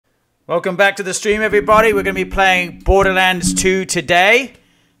Welcome back to the stream, everybody. We're going to be playing Borderlands 2 today.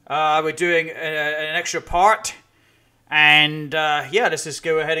 We're doing an extra part. And yeah, let's just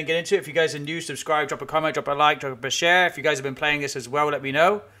go ahead and get into it. If you guys are new, subscribe, drop a comment, drop a like, drop a share. If you guys have been playing this as well, let me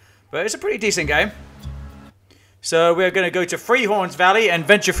know. But it's a pretty decent game. So we're going to go to Freehorns Valley and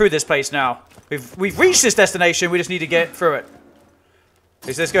venture through this place now. We've reached this destination. We just need to get through it.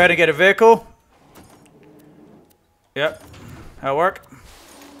 Okay, so let's go ahead and get a vehicle. Yep, that'll work.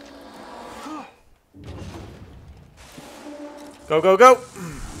 Go, go, go!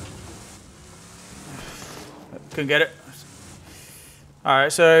 Couldn't get it.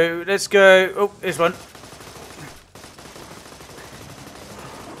 Alright, so let's go. Oh, this one.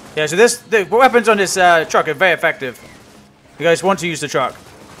 Yeah, so the weapons on this truck are very effective. You guys want to use the truck.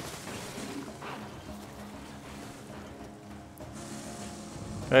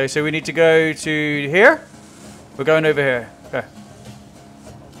 Okay, so we need to go to here. We're going over here. Okay.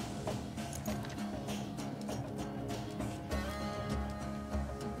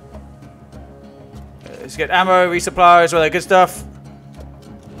 Let's get ammo, resupplies, all that good stuff.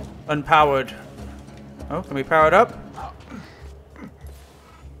 Unpowered. Oh, can we power it up?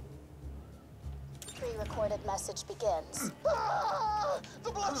 Pre-recorded message begins. The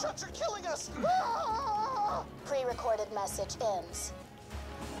bloodshots are killing us! Pre-recorded message ends.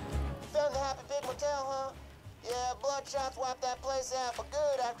 Found the Happy Pig Motel, huh? Yeah, bloodshots wiped that place out for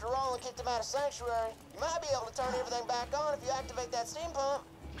good after Roland kicked him out of Sanctuary. You might be able to turn everything back on if you activate that steam pump.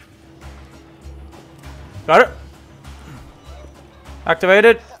 Got it.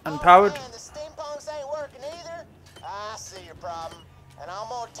 Activated. Unpowered. Oh man, the steam pumps ain't working either. I see your problem. And I'm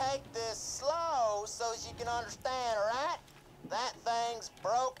gonna take this slow so as you can understand, alright? That thing's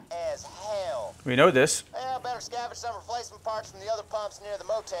broke as hell. We know this. Well, better scavenge some replacement parts from the other pumps near the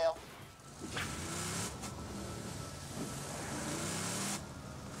motel.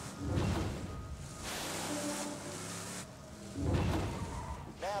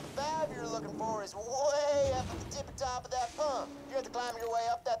 Now, the valve you're looking for is way up at the tippy top of that pump. You have to climb your way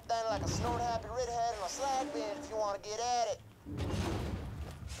up that thing like a snort-happy redhead on a slag bin if you want to get at it.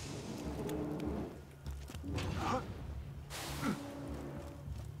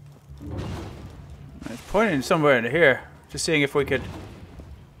 It's pointing somewhere in here. Just seeing if we could.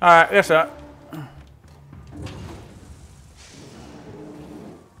 Alright, that's that.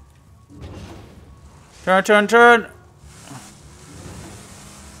 Turn, turn, turn.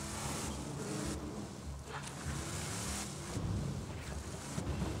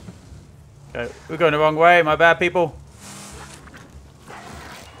 Okay, we're going the wrong way. My bad, people.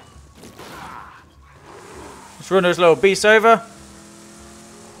 Let's run those little beasts over.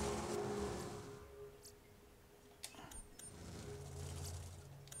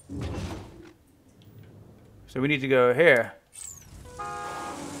 So we need to go here.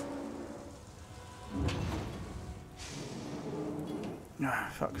 Ah,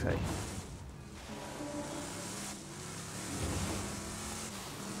 fuck's sake.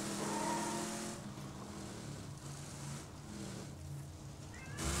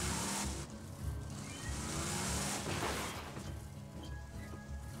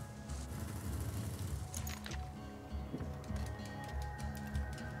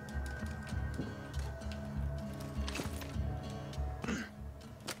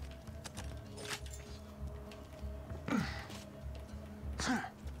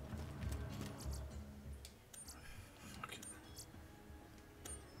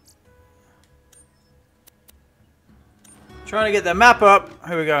 Trying to get the map up.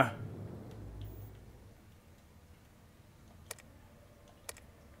 Here we go.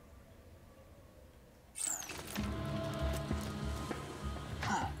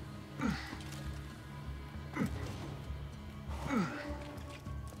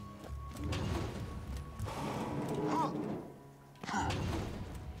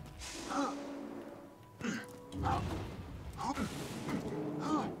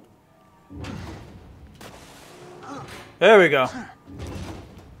 There we go.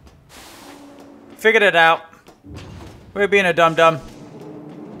 Figured it out. We're being a dum-dum.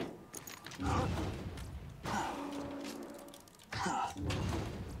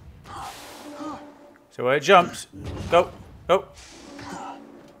 So where it jumps. Go. Go.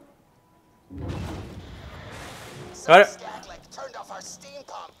 Got it. Skaglik turned off our steam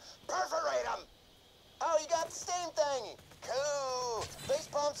pump. Perforate them. Oh, you got the steam thingy. Cool. These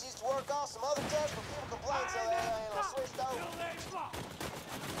pumps used to work off some other tests, but people complained, so they switched over.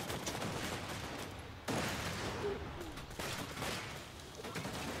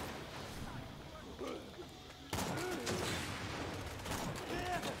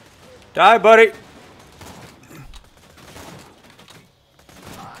 Die, buddy. I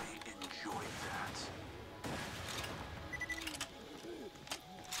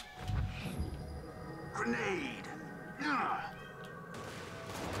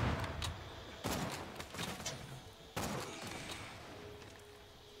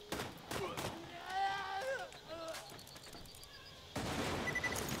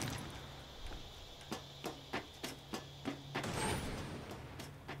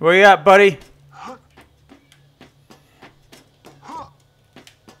Where you at, buddy?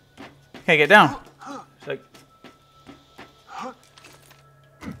 Can't get down. It's like...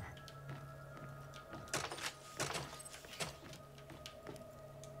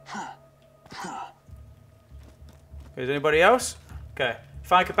 Is anybody else? Okay.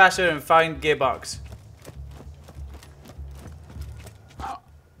 Find capacitor and find gearbox.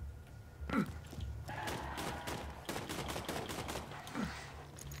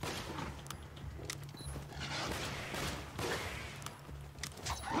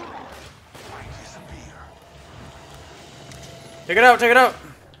 Take it out, take it out.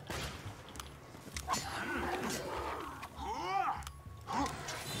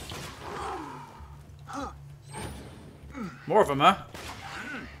 More of them, huh?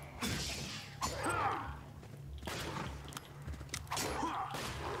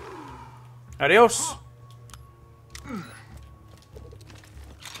 Adios.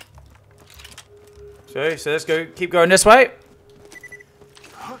 So let's go. Keep going this way.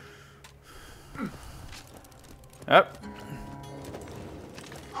 Up.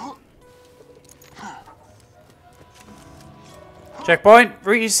 Checkpoint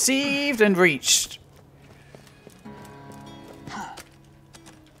received and reached.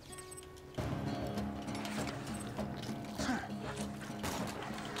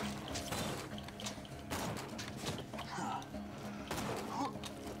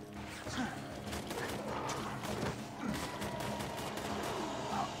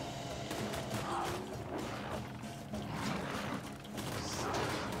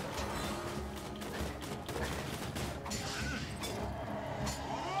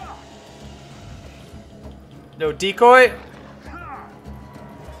 No decoy.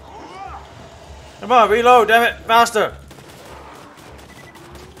 Come on, reload, damn it, faster.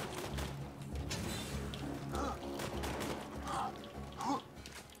 I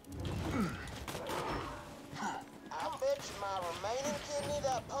bet you my remaining kidney,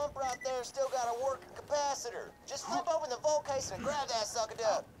 that pump right there, still got a working capacitor. Just flip open the vault case and grab that sucker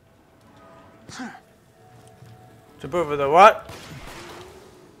up. Jump over the what?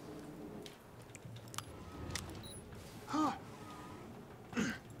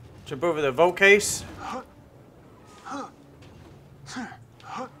 Jump over the vault case.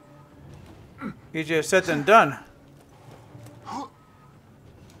 Easier said than done.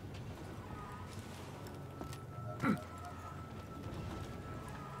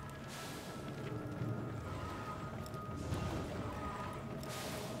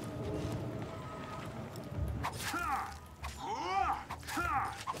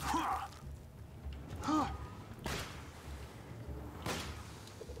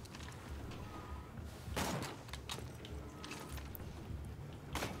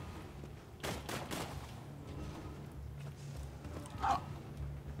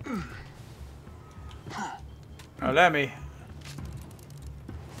 Oh, let me.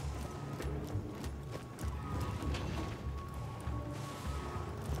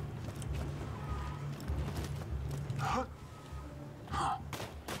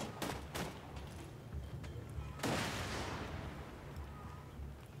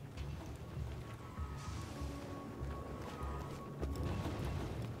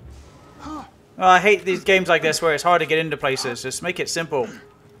 Oh, I hate these games like this where it's hard to get into places. Just make it simple.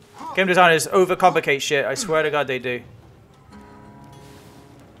 Game designers overcomplicate shit. I swear to God they do.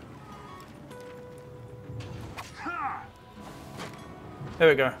 There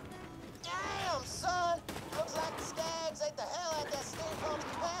we go. Damn, son! Looks like the Skags ate the hell out of that steam pump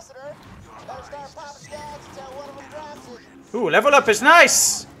capacitor. Better start popping Skags until one of them drops it. Ooh, level up is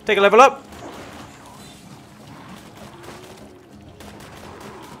nice! Take a level up.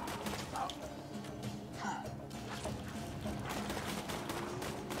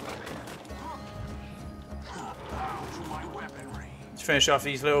 Let's finish off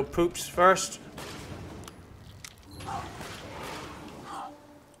these little poops first.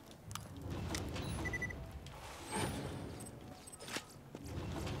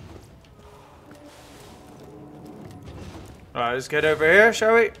 Alright, let's get over here,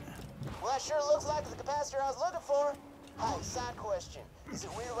 shall we? Well, that sure looks like the capacitor I was looking for. Hey, side question. Is it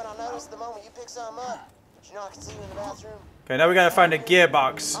weird when I notice the moment you pick something up? But you know I can see you in the bathroom? Okay, now we gotta find a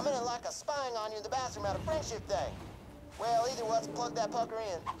gearbox. I'm in it like a spying on you in the bathroom at a friendship thing. Well, either way, let's plug that pucker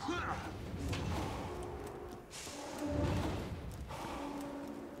in.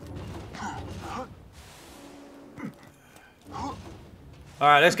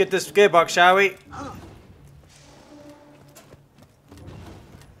 Alright, let's get this gearbox, shall we?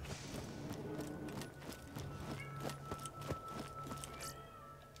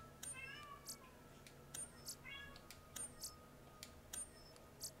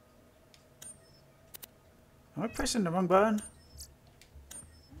 Am I pressing the wrong button?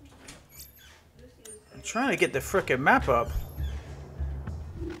 I'm trying to get the frickin' map up.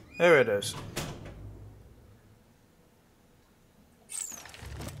 There it is.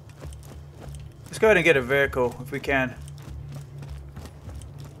 Let's go ahead and get a vehicle if we can.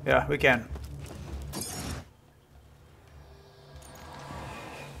 Yeah, we can.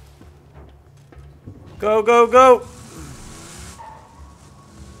 Go, go, go!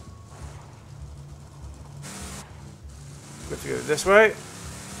 We have to go this way.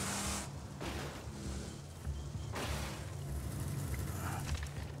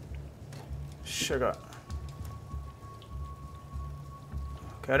 Sugar.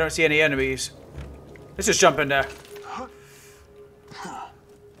 Okay, I don't see any enemies. Let's just jump in there.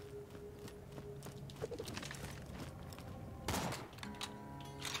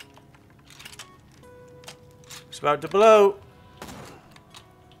 It's about to blow.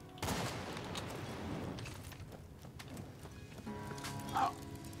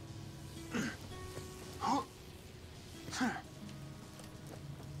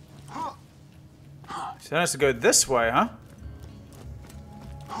 So that has to go this way, huh?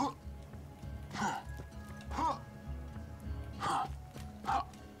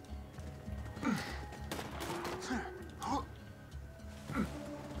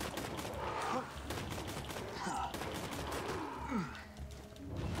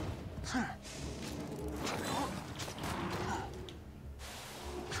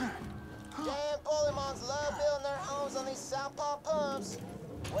 Damn Polymons love building their homes on these southpaw pumps.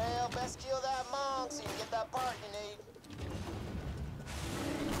 Well, best kill that monk so you can get that part you need.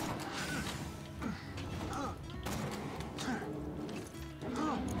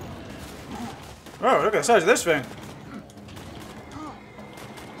 Oh, look at the size of this thing.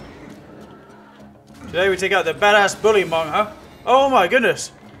 Today we take out the badass bully monk, huh? Oh my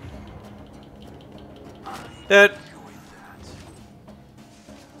goodness. That.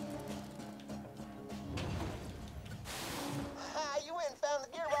 Ha, you went and found the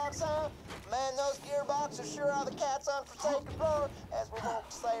gearbox, huh? Man, those gearboxes sure are the cat's unforsaken floor, as we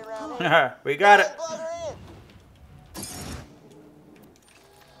won't say around here. We got it. Man, plug her in.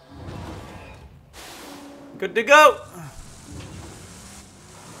 Good to go.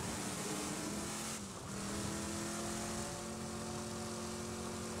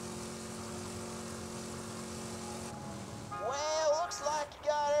 Well, looks like you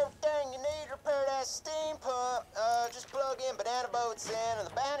got everything you need to repair that steam pump. Just plug in banana boats in, and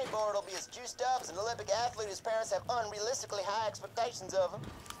the bounty board will be as juiced up as an Olympic athlete whose parents have unrealistically high expectations of him.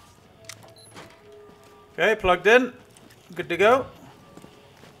 Okay, plugged in. Good to go.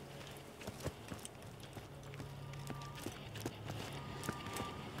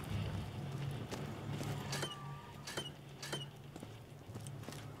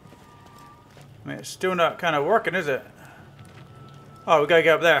 I mean, it's still not kind of working, is it? Oh, we gotta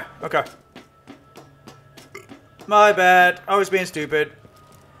get up there. Okay. My bad. I was being stupid.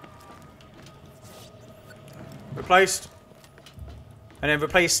 Replaced. And then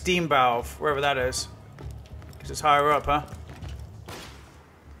replace steam valve, wherever that is. Because it's higher up, huh?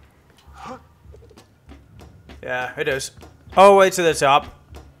 Yeah, it is. All the way to the top.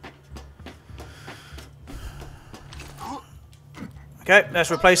 Okay, that's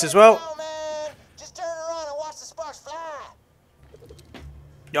replaced as well. Oh, man. Just turn around and watch the sparks fly.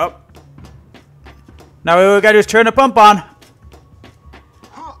 Yup. Now all we gotta do is turn the pump on.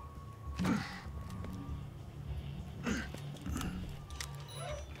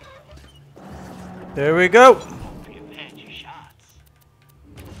 There we go.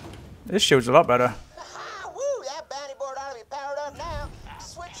 This shield's a lot better. Woo, that bounty board ought to be powered up now.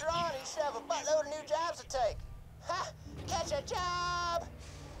 Switch her on and you should have a buttload of new jobs to take. Ha! Catch a job!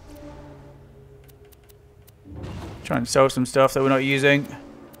 Trying to sell some stuff that we're not using.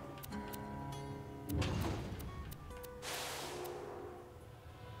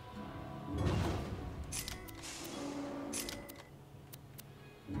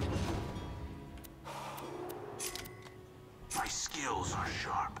 My skills are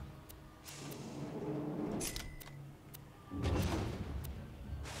sharp.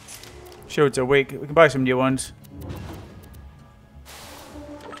 Shields are weak. We can buy some new ones.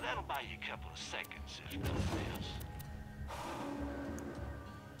 That'll buy you a couple of seconds, if nothing else.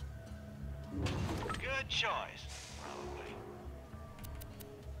 Good choice, probably.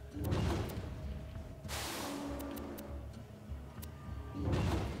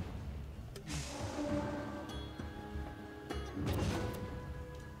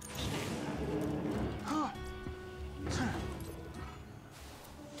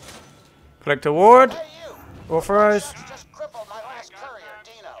 Collect award. Hey, you! Authorize. Just crippled my last courier,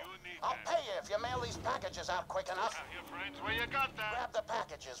 Dino. I'll pay you if you mail these packages out quick.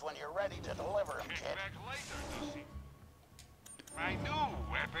 packages when you're ready to deliver them, Kick kid. back later, Lucy. My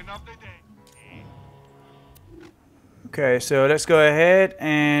new weapon of the day. Okay, so let's go ahead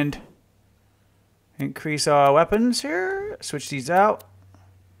and increase our weapons here. Switch these out.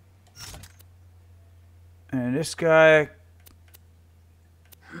 And this guy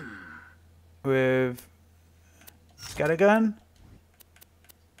with scattergun.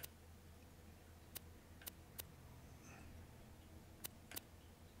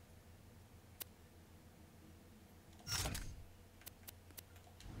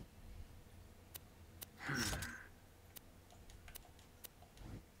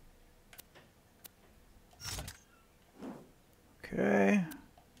 Okay.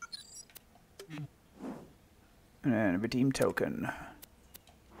 And a redeem token.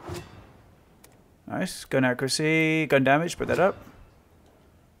 Nice. Gun accuracy, gun damage, put that up.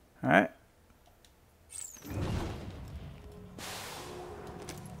 Alright.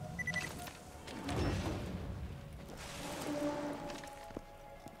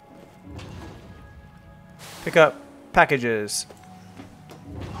 Pick up packages.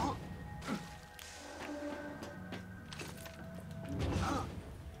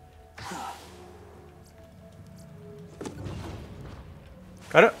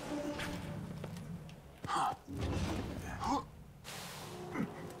 Got it.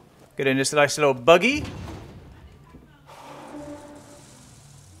 Get in this nice little buggy.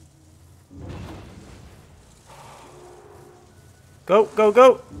 Go, go,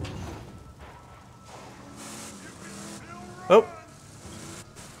 go. Oh.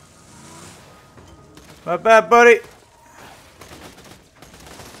 My bad, buddy.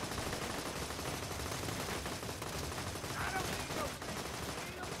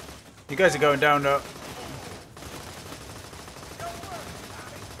 You guys are going down though.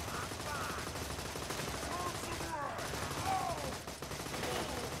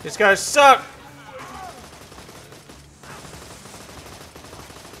 These guys suck.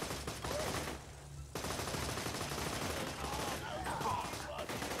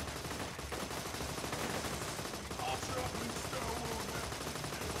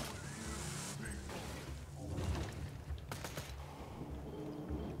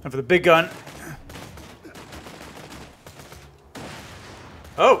 And for the big gun.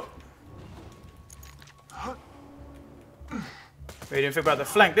 Oh! You didn't think about the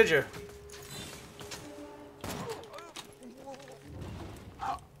flank, did you?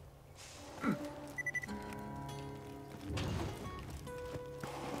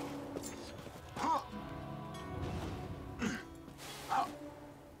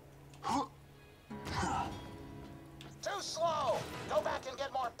 Too slow! Go back and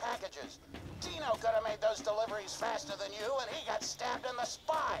get more packages. Dino could have made those deliveries faster than you, and he got stabbed in the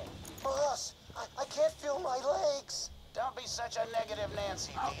spine. Boss, I can't feel my legs. Don't be such a negative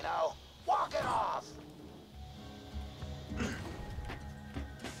Nancy, Dino. Walk it off!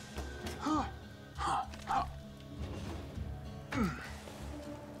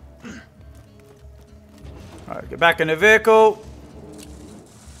 Alright, get back in the vehicle.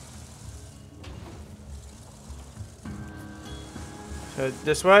 So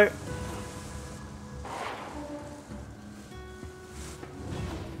this way.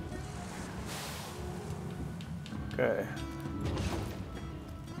 Okay.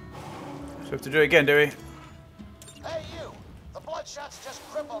 So we have to do it again, do we? Hey, you! The Bloodshots just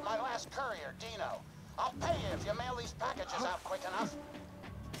crippled my last courier, Dino. I'll pay you if you mail these packages out quick enough.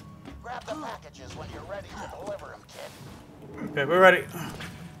 Grab the packages when you're ready to deliver them, kid. Okay, we're ready.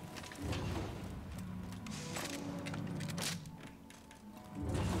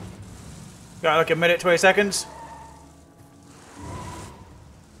 Got like a minute, 20 seconds.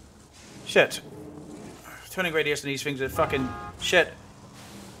 Shit. Turning radius on these things is fucking shit.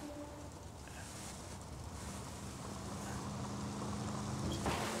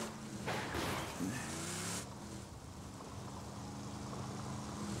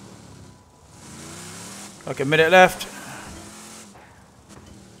 Like a minute left.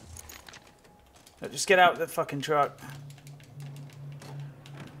 Just get out of the fucking truck.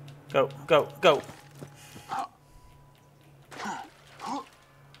 Go, go, go.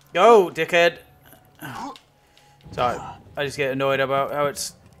 Go, dickhead. Sorry, I just get annoyed about how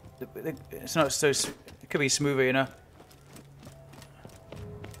it's not so, it could be smoother, you know.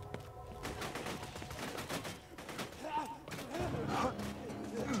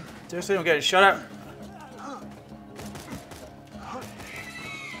 Seriously, I'm getting shot at.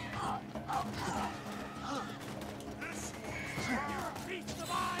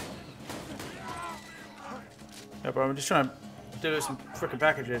 Yeah, bro, I'm just trying to do some freaking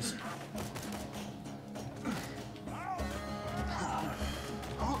packages.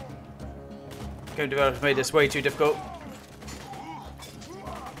 Game developers made this way too difficult.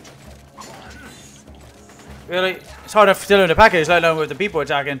 Really? It's hard enough still in the package, let alone with the people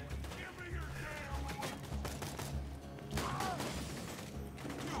attacking.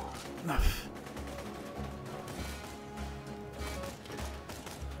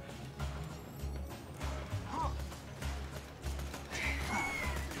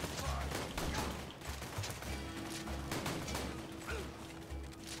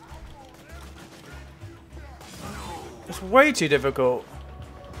 It's way too difficult.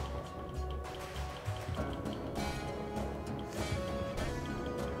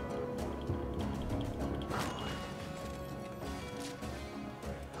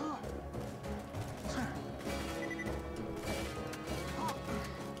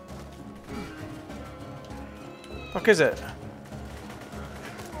 Fuck is it?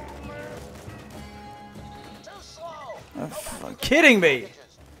 You're kidding me!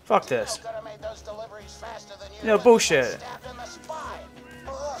 Fuck this. No bullshit. I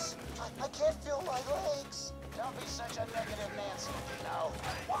can't feel my legs. Don't be such a negative Nancy. No,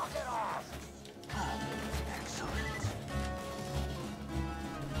 walk it off. Excellent.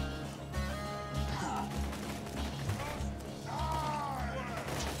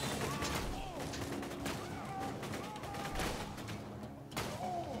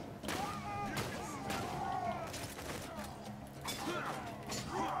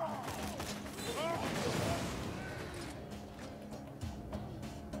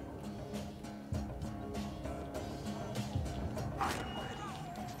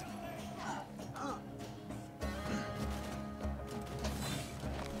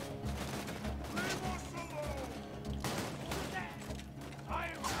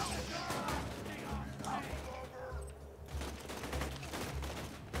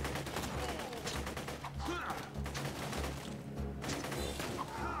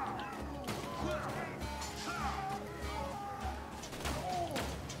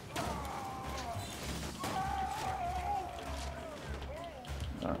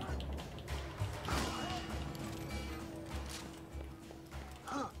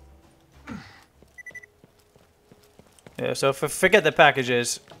 Yeah, so forget the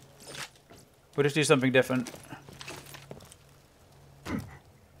packages. We'll just do something different.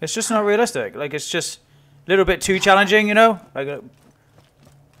 It's just not realistic. Like, it's just a little bit too challenging, you know? Like,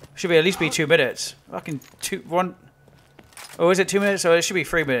 should be at least be 2 minutes. Fucking 1. Oh, is it 2 minutes? So it should be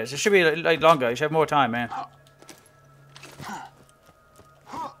 3 minutes. It should be like longer. You should have more time, man.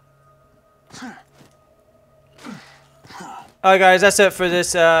 Alright, guys, that's it for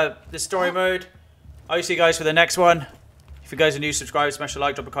this this story mode. I'll see you guys for the next one. If you guys are new, subscribe, smash a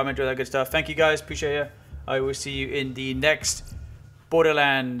like, drop a comment, do all that good stuff. Thank you guys, appreciate you. I will see you in the next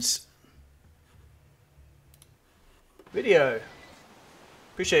Borderlands video.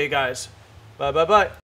 Appreciate you guys. Bye, bye, bye.